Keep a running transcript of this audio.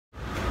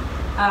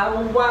I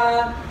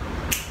want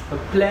a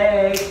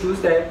place to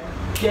stay.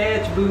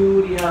 Get your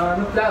booty on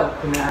the floor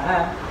and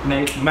I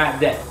make my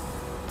day.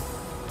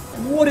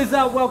 What is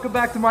up? Welcome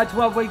back to my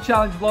 12-week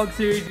challenge vlog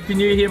series. If you're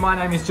new here, my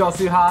name is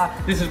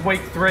Josu-HA. This is week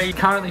 3,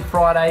 currently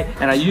Friday,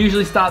 and I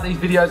usually start these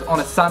videos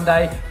on a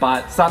Sunday,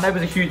 but Sunday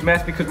was a huge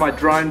mess because my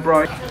drone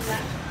broke.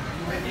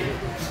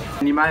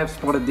 And you may have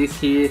spotted this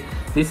here.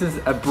 This is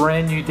a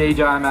brand new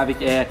DJI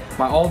Mavic Air.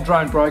 My old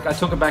drone broke. I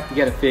took it back to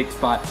get it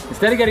fixed, but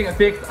instead of getting it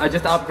fixed, I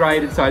just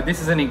upgraded. So this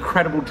is an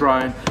incredible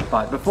drone.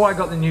 But before I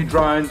got the new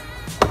drone,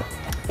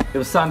 it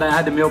was Sunday. I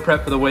had to meal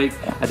prep for the week.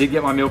 I did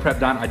get my meal prep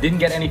done. I didn't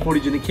get any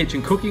footage in the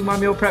kitchen cooking my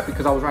meal prep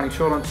because I was running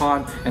short on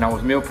time and I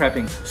was meal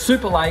prepping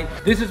super late.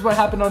 This is what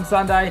happened on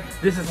Sunday.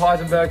 This is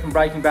Heisenberg from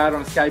Breaking Bad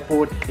on a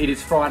skateboard. It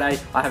is Friday.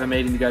 I have a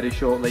meeting to go to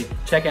shortly.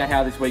 Check out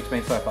how this week's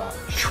been so far.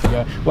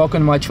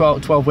 Welcome to my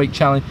 12-week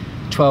challenge.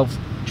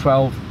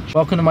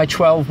 Welcome to my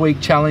 12-week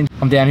challenge.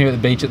 I'm down here at the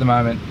beach at the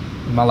moment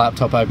with my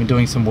laptop open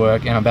doing some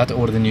work, and I'm about to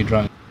order the new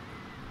drone.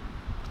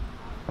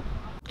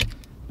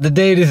 The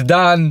deed is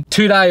done.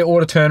 2-day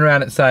order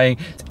turnaround, it's saying.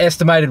 It's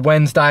estimated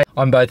Wednesday.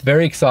 I'm both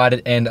very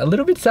excited and a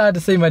little bit sad to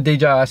see my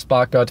DJI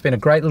Spark go. It's been a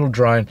great little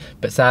drone,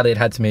 but sadly it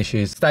had some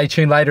issues. Stay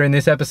tuned later in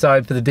this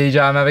episode for the DJI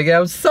Mavic Air. I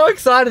was so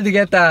excited to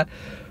get that.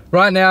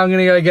 Right now I'm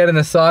gonna go get an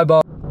acai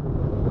bowl.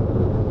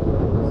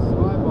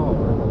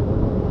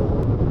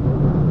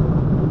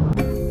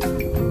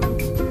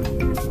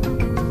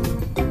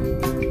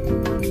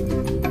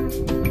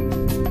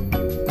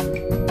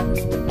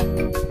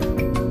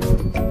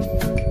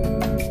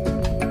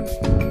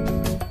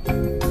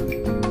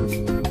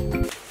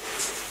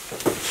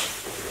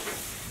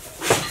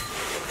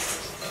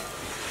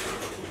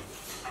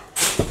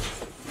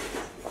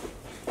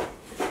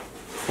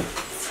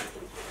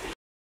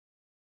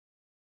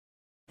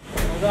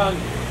 Done.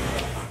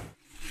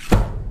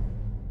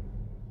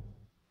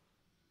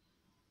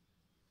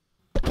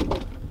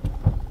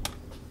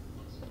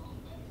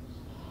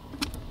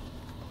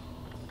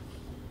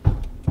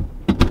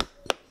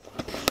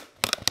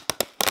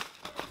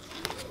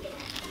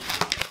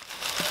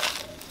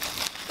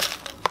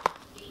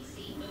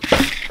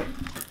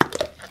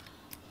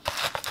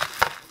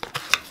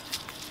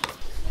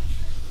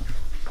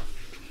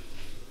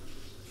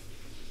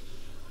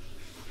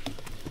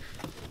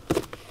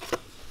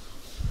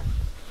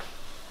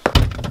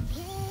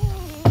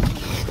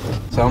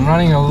 So I'm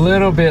running a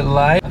little bit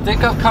late. I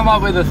think I've come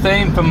up with a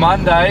theme for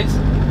Mondays.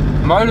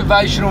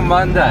 Motivational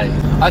Monday.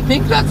 I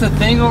think that's a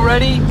thing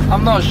already.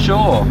 I'm not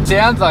sure.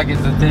 Sounds like it's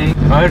a thing.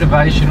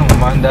 Motivational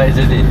Mondays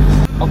it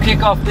is. I'll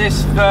kick off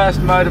this first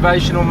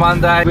Motivational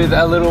Monday with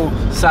a little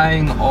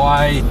saying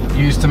I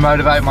use to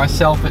motivate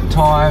myself at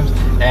times,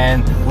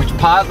 and which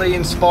partly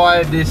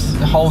inspired this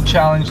whole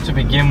challenge to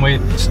begin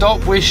with.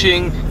 Stop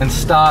wishing and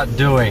start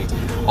doing.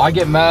 I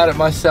get mad at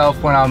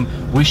myself when I'm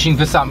wishing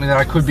for something that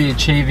I could be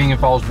achieving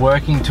if I was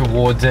working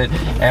towards it,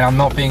 and I'm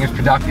not being as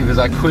productive as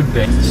I could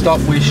be. Stop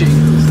wishing,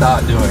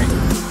 start doing.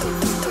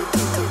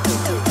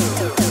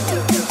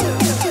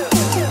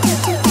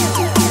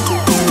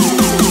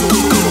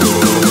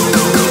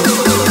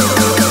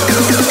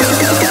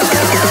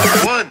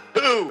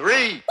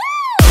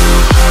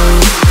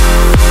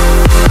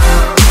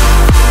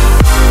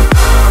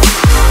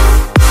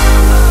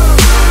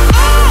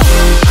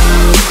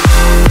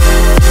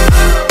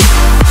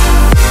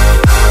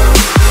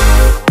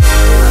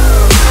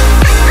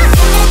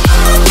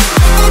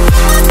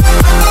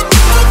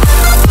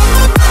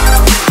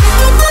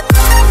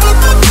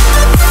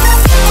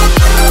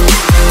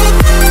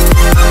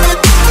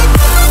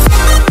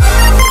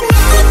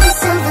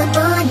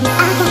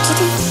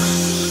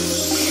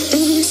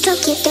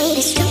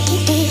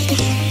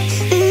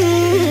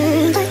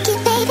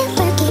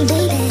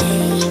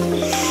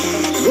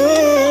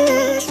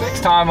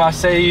 Time I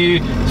see you,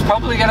 it's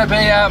probably going to be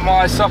at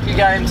my soccer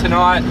game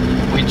tonight,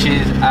 which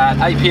is at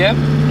 8 PM,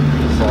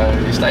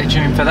 so stay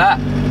tuned for that.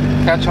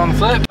 Catch on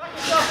flip.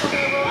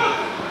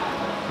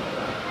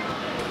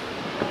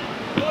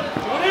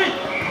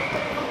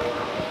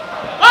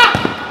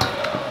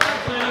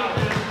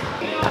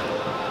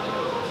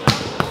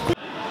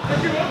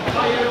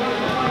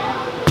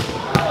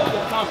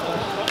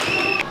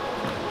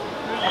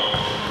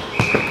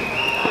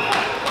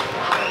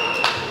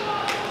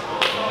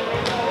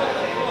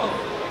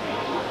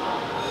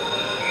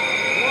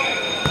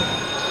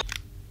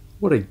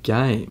 What a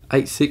game.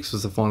 8-6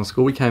 was the final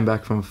score. We came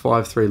back from a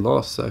 5-3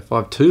 loss, so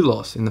 5-2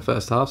 loss in the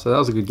first half, so that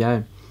was a good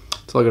game.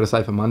 That's all I got to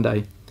say for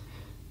Monday.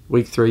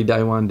 Week 3,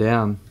 day 1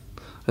 down.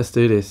 Let's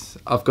do this.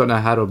 I've got no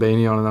hat or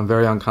beanie on and I'm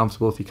very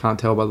uncomfortable if you can't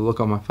tell by the look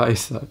on my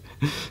face, so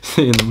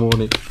see you in the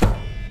morning.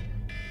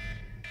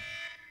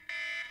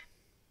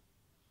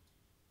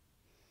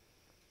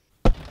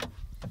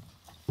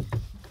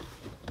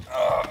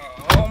 Oh,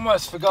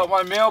 almost forgot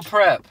my meal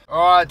prep.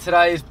 Alright,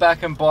 today is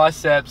back and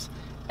biceps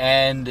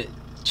and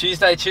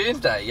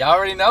Tuesday. You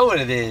already know what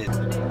it is.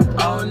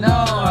 Oh no,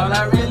 all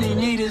I really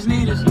need is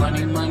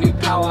money, money,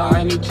 power.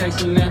 had me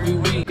chasing every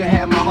week. I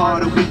had my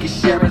heart and we could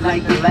share it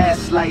like the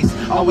last slice.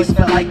 Always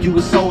felt like you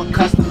were so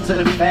accustomed to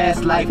the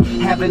fast life.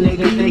 Have a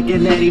nigga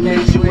thinking that he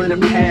met you in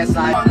the past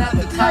life. I'm not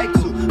the type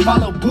to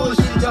follow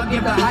bullshit, y'all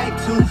give the hype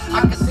to.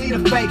 I can see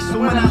the fake, so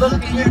when I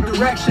look in your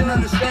direction,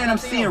 understand I'm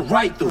seeing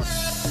right through.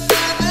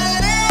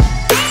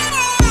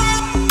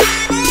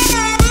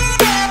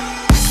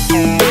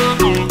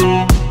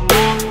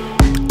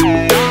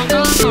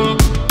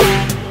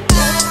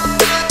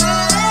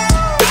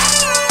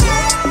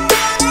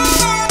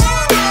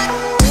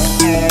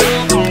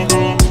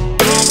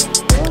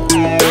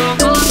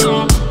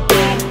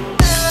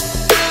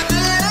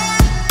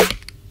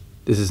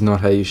 This is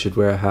not how you should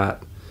wear a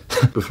hat.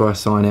 Before I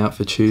sign out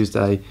for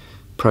Tuesday,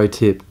 pro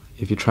tip,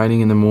 if you're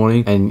training in the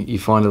morning and you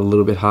find it a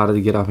little bit harder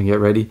to get up and get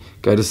ready,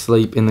 go to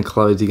sleep in the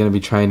clothes you're going to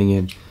be training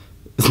in.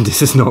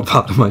 This is not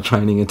part of my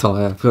training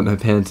attire. I've got no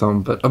pants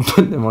on, but I'm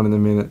putting them on in a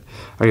minute.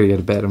 I gotta go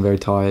to bed, I'm very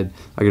tired.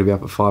 I gotta be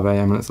up at 5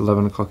 AM and it's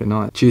 11 o'clock at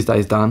night.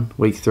 Tuesday's done,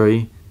 week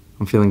 3.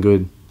 I'm feeling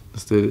good.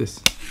 Let's do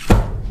this.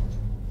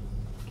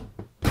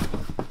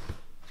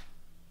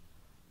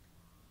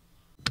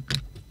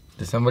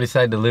 Did somebody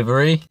say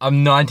delivery?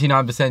 I'm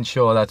 99%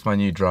 sure that's my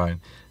new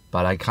drone,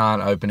 but I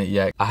can't open it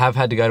yet. I have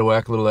had to go to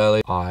work a little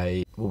early.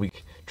 I will be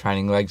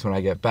training legs when I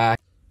get back.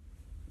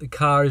 The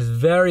car is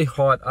very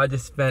hot. I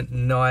just spent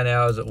 9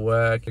 hours at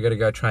work. I gotta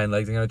go train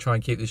legs. I'm gonna try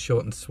and keep this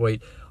short and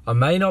sweet. I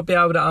may not be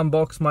able to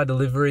unbox my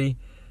delivery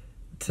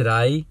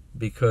today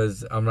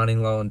because I'm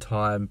running low on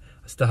time.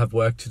 I still have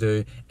work to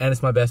do, and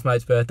it's my best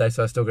mate's birthday,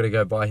 so I still gotta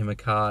go buy him a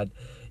card.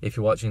 If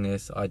you're watching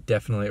this, I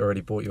definitely already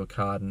bought you a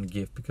card and a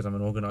gift because I'm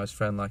an organised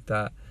friend like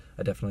that.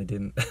 I definitely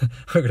didn't.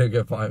 I'm gonna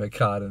go buy him a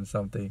card and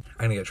something.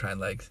 I'm gonna go train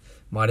legs.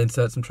 Might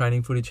insert some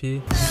training footage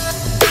here.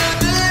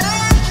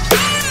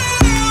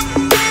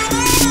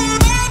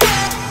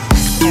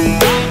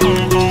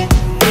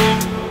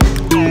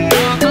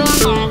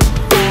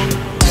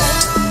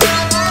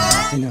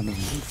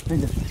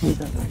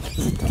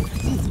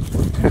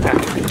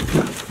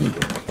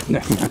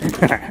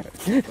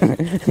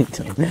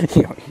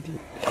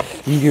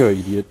 You're an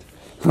idiot.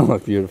 Oh,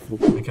 beautiful.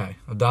 Okay,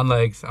 I've done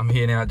legs. I'm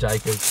here now at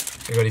Jacob's.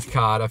 I got his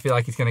card. I feel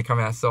like he's gonna come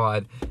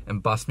outside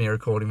and bust me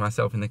recording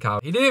myself in the car.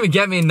 He didn't even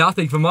get me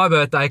nothing for my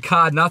birthday, a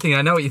card, nothing.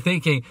 I know what you're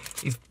thinking.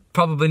 He's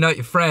probably not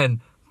your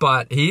friend,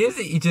 but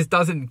he just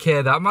doesn't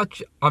care that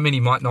much. I mean, he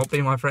might not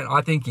be my friend.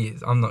 I think he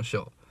is. I'm not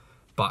sure.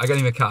 But I got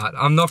him a card.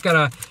 I'm not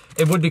gonna,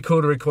 it would be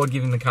cool to record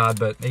giving the card,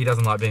 but he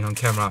doesn't like being on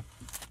camera.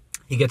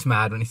 He gets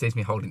mad when he sees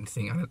me holding this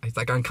thing. He's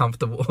like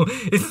uncomfortable.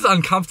 This is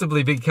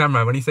uncomfortably big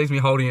camera. When he sees me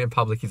holding it in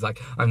public, he's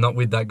like, I'm not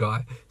with that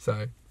guy.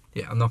 So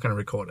yeah, I'm not gonna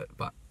record it,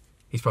 but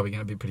he's probably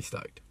gonna be pretty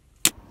stoked.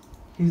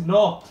 He's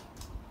not.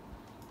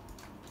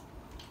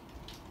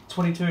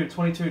 22 in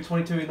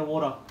the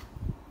water.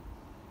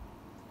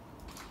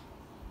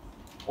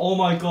 Oh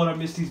my god, I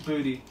missed his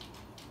booty.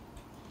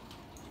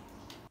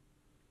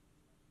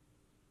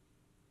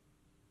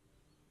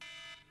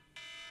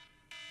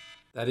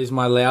 That is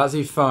my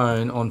lousy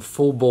phone on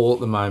full ball at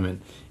the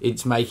moment.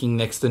 It's making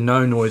next to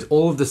no noise.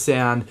 All of the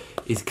sound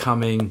is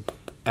coming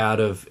out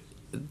of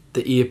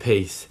the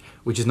earpiece,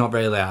 which is not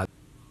very loud.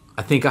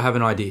 I think I have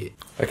an idea.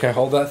 Okay,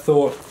 hold that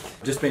thought.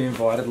 Just been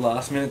invited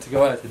last minute to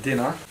go out to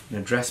dinner and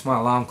address my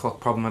alarm clock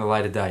problem at a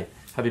later date.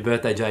 Happy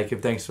birthday, Jacob.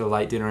 Thanks for the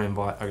late dinner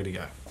invite. I gotta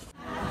go.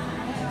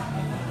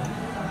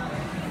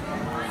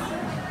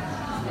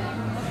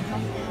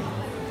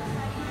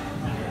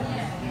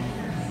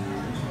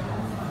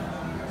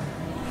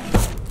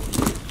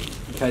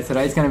 Okay,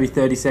 today's going to be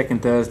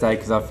 32nd Thursday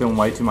because I've filmed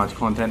way too much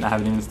content and I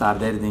haven't even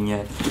started editing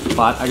yet.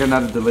 But I got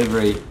another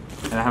delivery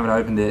and I haven't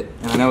opened it.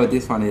 And I know what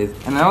this one is.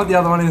 And I know what the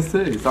other one is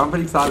too. So I'm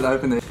pretty excited to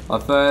open this. But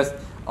first,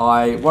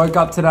 I woke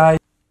up today.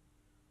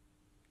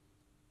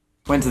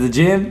 Went to the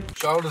gym.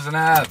 Shoulders and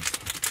abs.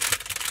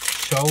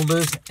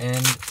 Shoulders and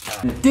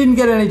abs. Didn't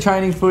get any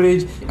training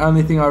footage. The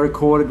only thing I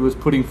recorded was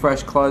putting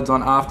fresh clothes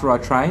on after I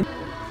trained.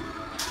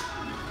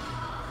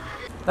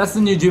 That's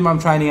the new gym I'm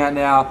training at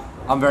now.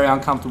 I'm very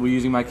uncomfortable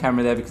using my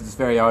camera there because it's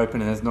very open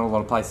and there's not a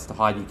lot of places to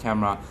hide your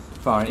camera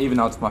phone. Even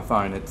though it's my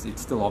phone, it's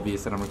still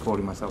obvious that I'm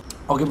recording myself.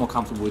 I'll get more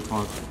comfortable with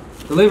time.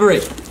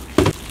 Delivery!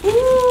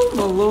 Ooh,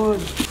 my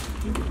lord.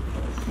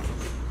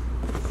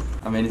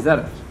 I mean, is that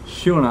a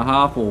shoe and a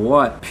half or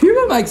what?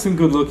 Puma makes some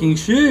good looking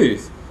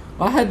shoes.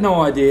 I had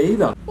no idea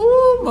either.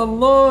 Oh my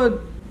lord.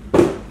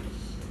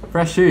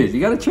 Fresh shoes. You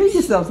gotta treat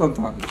yourself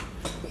sometimes.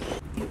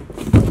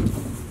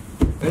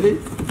 Ready?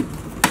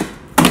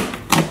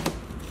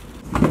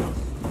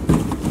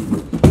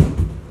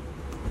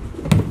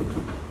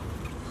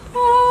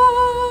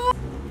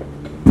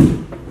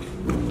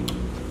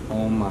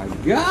 Oh my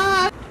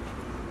god.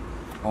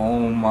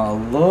 Oh my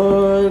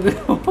lord.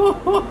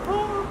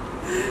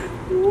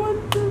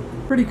 What the?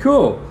 Pretty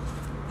cool.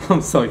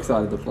 I'm so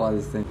excited to fly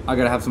this thing. I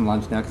gotta have some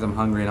lunch now because I'm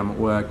hungry and I'm at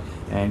work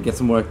and get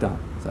some work done.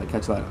 So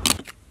catch you later.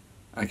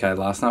 Okay,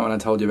 last night when I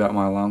told you about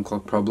my alarm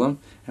clock problem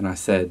and I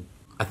said,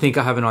 I think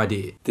I have an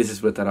idea. This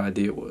is what that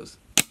idea was.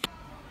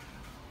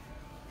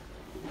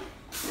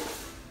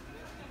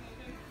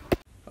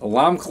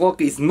 Alarm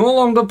clock is no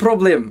longer a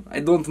problem.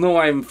 I don't know,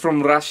 I'm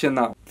from Russia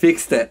now.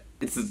 Fixed it.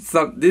 This is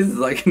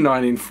like a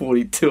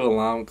 1942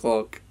 alarm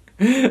clock.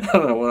 I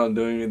don't know what I'm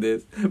doing with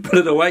this, but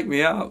it'll wake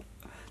me up.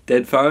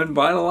 Dead phone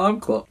by an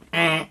alarm clock.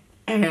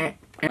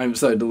 I'm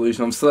so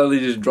delusional. I'm slowly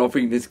just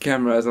dropping this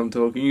camera as I'm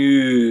talking.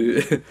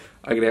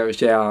 I gotta have a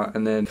shower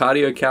and then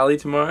cardio Cali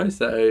tomorrow,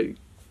 so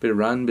bit of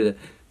run, bit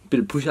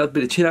of push-ups,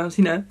 bit of chin-ups,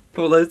 you know,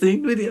 all those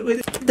things.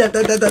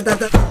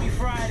 Happy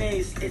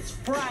Fridays, it's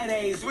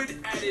Fridays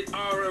with added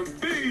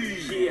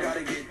R&B. Yeah,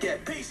 gotta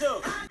get peace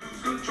up.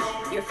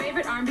 Your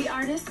favorite R&B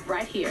artist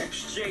right here.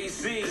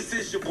 Jay-Z, this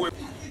is your boy.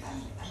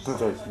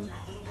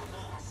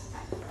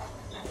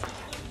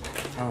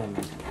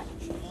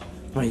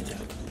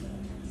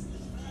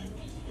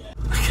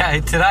 Okay,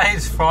 today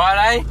is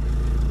Friday,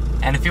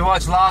 and if you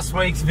watched last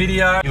week's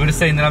video, you would have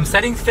seen that I'm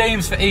setting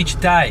themes for each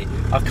day.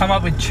 I've come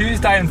up with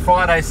Tuesday and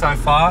Friday so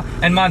far,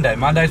 and Monday.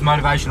 Monday's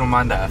Motivational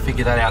Monday. I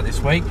figured that out this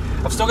week.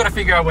 I've still got to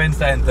figure out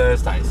Wednesday and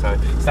Thursday, so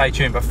stay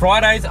tuned. But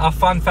Fridays are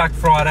Fun Fact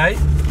Fridays,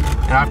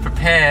 and I've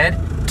prepared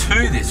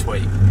 2 this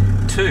week.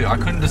 2, I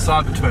couldn't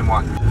decide between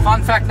one.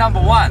 Fun fact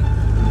number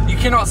 1, you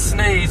cannot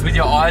sneeze with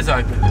your eyes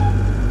open.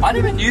 I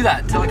never knew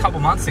that till a couple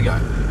months ago.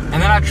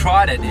 And then I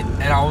tried it,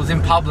 and I was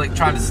in public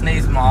trying to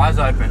sneeze with my eyes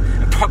open.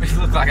 It probably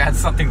looked like I had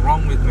something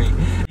wrong with me.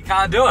 You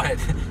can't do it.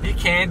 You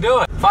can't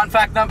do it. Fun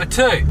fact number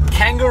 2,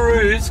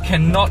 kangaroos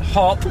cannot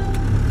hop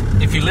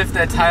if you lift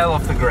their tail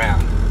off the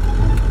ground.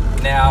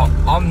 Now,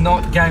 I'm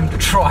not game to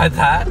try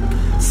that,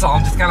 so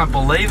I'm just gonna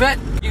believe it.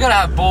 You gotta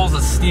have balls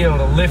of steel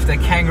to lift a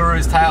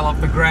kangaroo's tail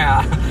off the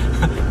ground.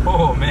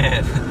 Oh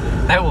man,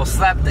 they will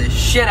slap the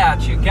shit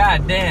out you,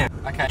 god damn.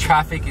 Okay,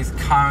 traffic is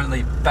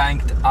currently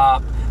banked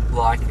up.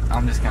 Like,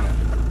 I'm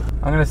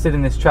gonna sit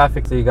in this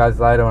traffic. See you guys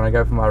later when I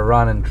go for my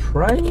run and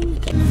train.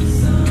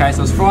 Okay,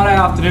 so it's Friday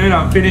afternoon,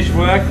 I'm finished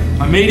work.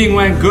 My meeting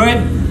went good.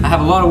 I have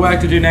a lot of work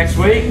to do next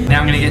week.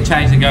 Now I'm gonna get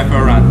changed and go for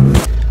a run.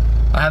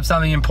 I have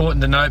something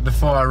important to note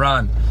before I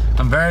run.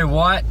 I'm very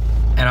white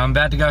and I'm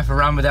about to go for a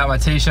run without my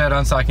t-shirt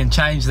on, so I can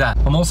change that.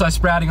 I'm also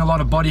sprouting a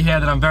lot of body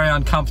hair that I'm very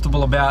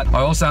uncomfortable about.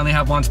 I also only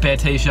have one spare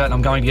t-shirt and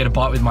I'm going to get a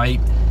bite with my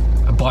eat.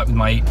 I'm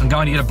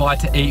going to get a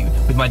bite to eat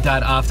with my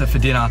dad after for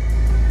dinner.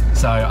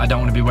 So I don't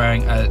want to be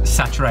wearing a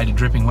saturated,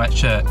 dripping wet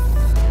shirt.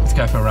 Let's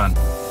go for a run.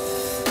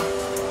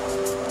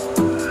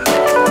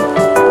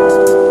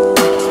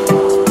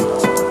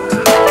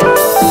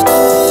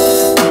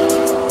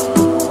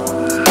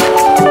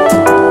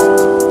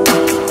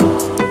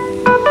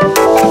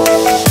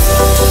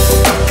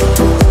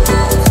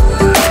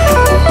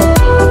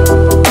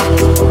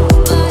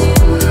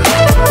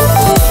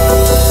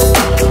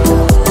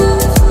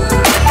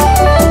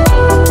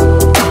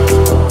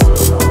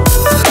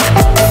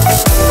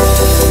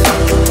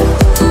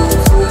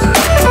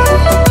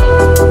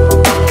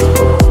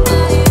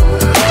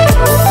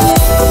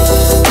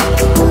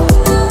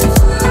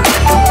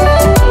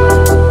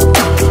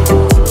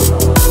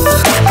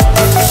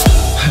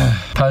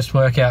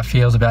 Post-workout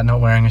feels about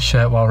not wearing a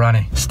shirt while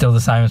running. Still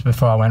the same as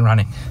before I went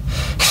running.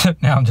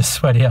 Except now I'm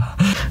just sweatier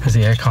because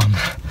the aircon.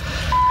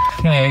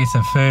 I'm gonna eat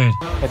some food.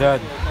 Hey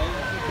Dad,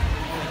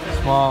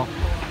 smile.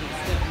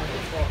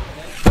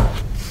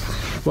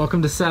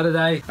 Welcome to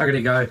Saturday. I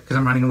gotta go because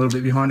I'm running a little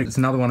bit behind. It's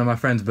another one of my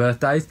friend's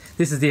birthdays.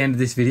 This is the end of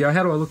this video.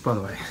 How do I look, by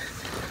the way?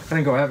 I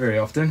don't go out very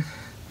often.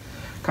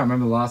 Can't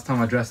remember the last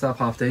time I dressed up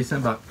half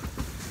decent, but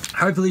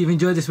hopefully you've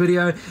enjoyed this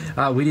video.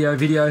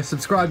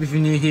 Subscribe if you're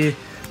new here.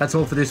 That's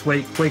all for this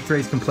week. Week 3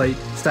 is complete.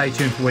 Stay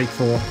tuned for week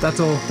 4. That's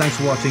all. Thanks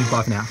for watching.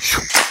 Bye for now.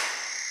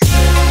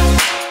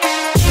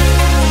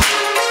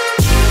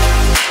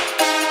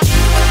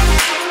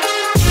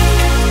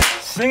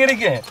 Sing it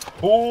again.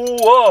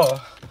 Ooh,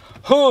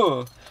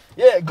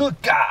 yeah,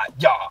 good God,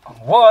 y'all.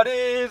 What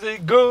is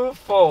it good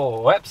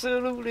for?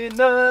 Absolutely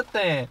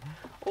nothing.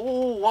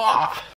 Ooh,